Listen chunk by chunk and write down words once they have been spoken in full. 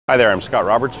Hi there, I'm Scott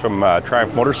Roberts from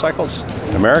Triumph Motorcycles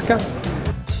in America,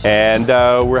 and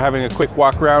we're having a quick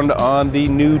walk around on the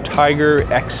new Tiger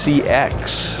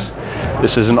XCX.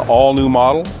 This is an all-new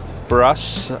model for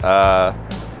us,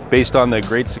 based on the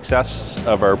great success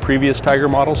of our previous Tiger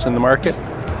models in the market.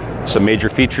 Some major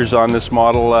features on this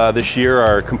model this year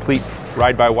are complete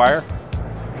ride-by-wire,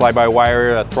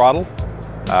 fly-by-wire throttle,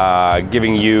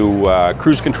 giving you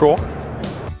cruise control.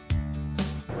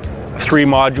 3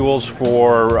 modules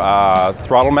for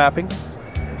throttle mapping.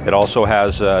 It also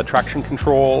has traction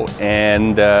control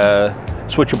and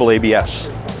switchable ABS.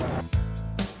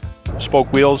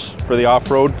 Spoke wheels for the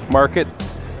off-road market.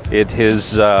 It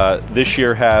is this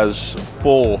year has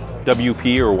full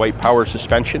WP or white power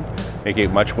suspension, making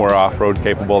it much more off-road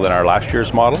capable than our last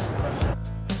year's model.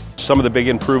 Some of the big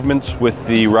improvements with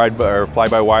the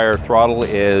fly-by-wire throttle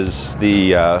is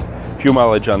the fuel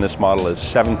mileage on this model is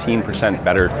 17%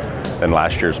 better than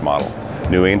last year's model.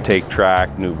 New intake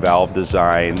track, new valve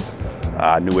design,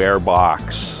 new air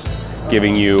box,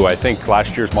 giving you, I think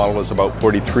last year's model was about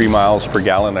 43 miles per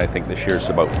gallon. I think this year's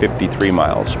about 53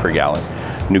 miles per gallon.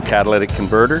 New catalytic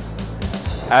converter.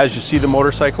 As you see the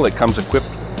motorcycle, it comes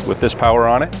equipped with this power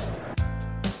on it.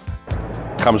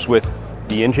 Comes with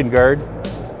the engine guard,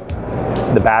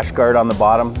 the bash guard on the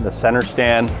bottom, the center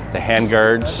stand, the hand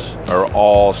guards are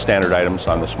all standard items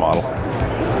on this model.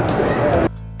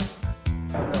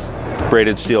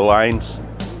 Braided steel lines.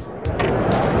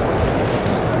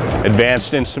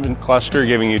 Advanced instrument cluster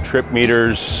giving you trip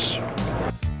meters,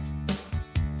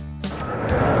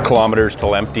 kilometers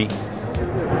till empty.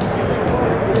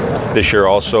 This year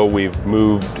also we've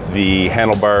moved the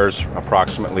handlebars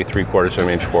approximately 3/4 of an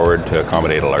inch forward to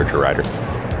accommodate a larger rider.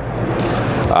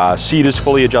 Seat is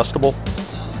fully adjustable,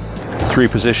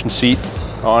 3-position seat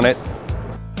on it.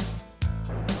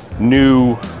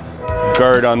 New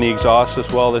guard on the exhaust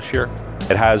as well this year.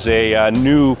 It has a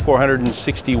new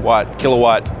 460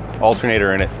 kilowatt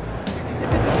alternator in it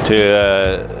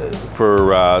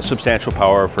for substantial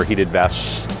power for heated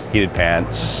vests, heated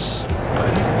pants,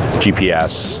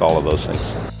 GPS, all of those things.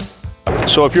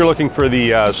 So if you're looking for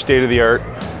the state-of-the-art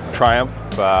Triumph,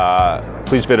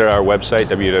 please visit our website,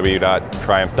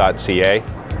 www.triumph.ca,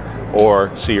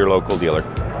 or see your local dealer.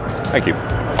 Thank you.